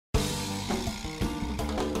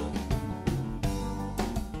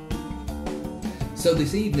So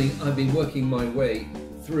this evening I've been working my way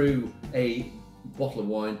through a bottle of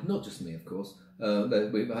wine, not just me of course,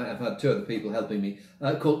 I've had two other people helping me,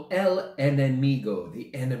 called El Enemigo,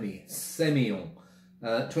 the Enemy, Semillon,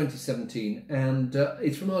 2017, and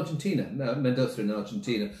it's from Argentina, Mendoza in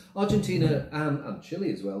Argentina. Argentina and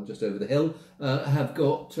Chile as well, just over the hill, have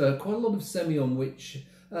got quite a lot of Semillon, which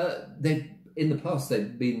in the past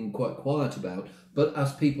they've been quite quiet about, but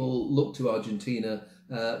as people look to Argentina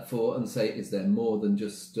and say, is there more than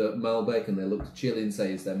just Malbec, and they look to Chile and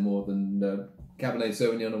say, is there more than Cabernet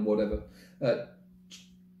Sauvignon and whatever,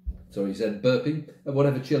 sorry, you said burping,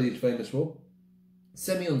 whatever Chile is famous for.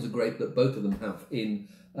 Semillon's a grape that both of them have in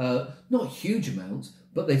not huge amounts,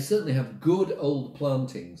 but they certainly have good old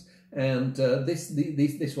plantings. And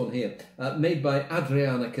this one here, made by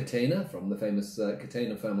Adriana Catena from the famous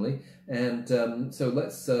Catena family. And so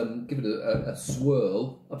let's give it a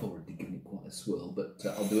swirl. I've already given it quite a swirl, but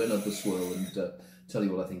I'll do another swirl and tell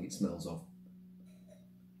you what I think it smells of.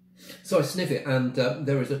 So I sniff it, and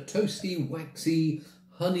there is a toasty, waxy,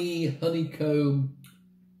 honeycomb,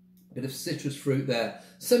 bit of citrus fruit there.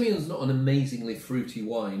 Semillon's not an amazingly fruity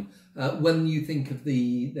wine. When you think of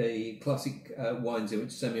the classic wines in which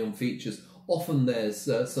Semillon features, often there's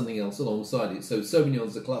something else alongside it. So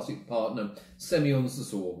Sauvignon's the classic partner. Semillon's the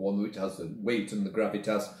sort of one which has the weight and the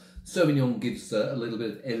gravitas. Sauvignon gives a little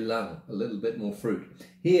bit of élan, a little bit more fruit.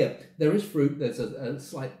 Here, there is fruit. There's a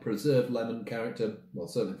slight preserved lemon character, well,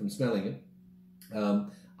 certainly from smelling it.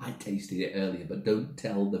 I tasted it earlier, but don't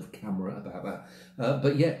tell the camera about that.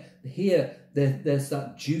 But yeah, here there's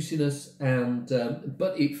that juiciness, and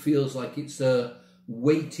but it feels like it's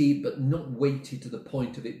weighty, but not weighty to the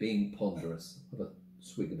point of it being ponderous. Have a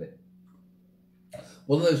swig of it.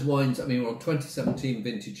 One of those wines. I mean, we're on 2017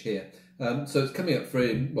 vintage here, so it's coming up for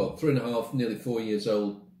 3.5, nearly 4 years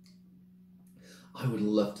old. I would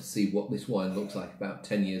love to see what this wine looks like about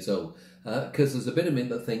 10 years old, because there's a bit of me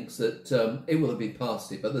that thinks that it will have been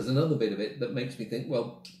past it, but there's another bit of it that makes me think,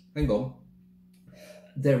 well, hang on,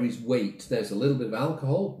 there is weight, there's a little bit of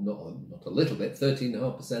alcohol, not a little bit,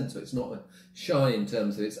 13.5%, so it's not shy in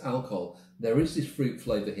terms of its alcohol. There is this fruit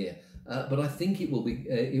flavour here, but I think it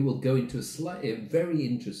will go into a very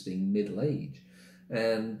interesting middle age,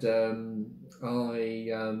 and I'm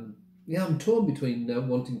torn between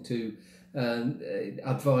wanting to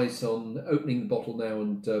advice on opening the bottle now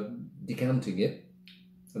and decanting it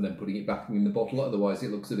and then putting it back in the bottle, otherwise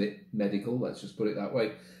it looks a bit medical, let's just put it that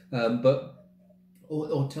way,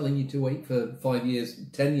 or telling you to wait for 5 years,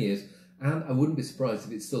 10 years, and I wouldn't be surprised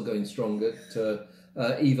if it's still going strong at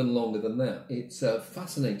even longer than that. It's a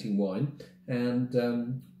fascinating wine,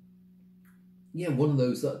 and yeah, one of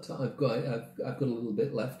those that I've got a little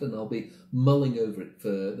bit left, and I'll be mulling over it for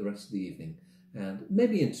the rest of the evening. And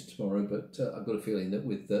maybe into tomorrow, but I've got a feeling that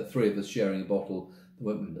with three of us sharing a bottle, there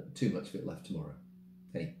won't be too much of it left tomorrow.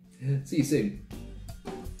 Hey, see you soon.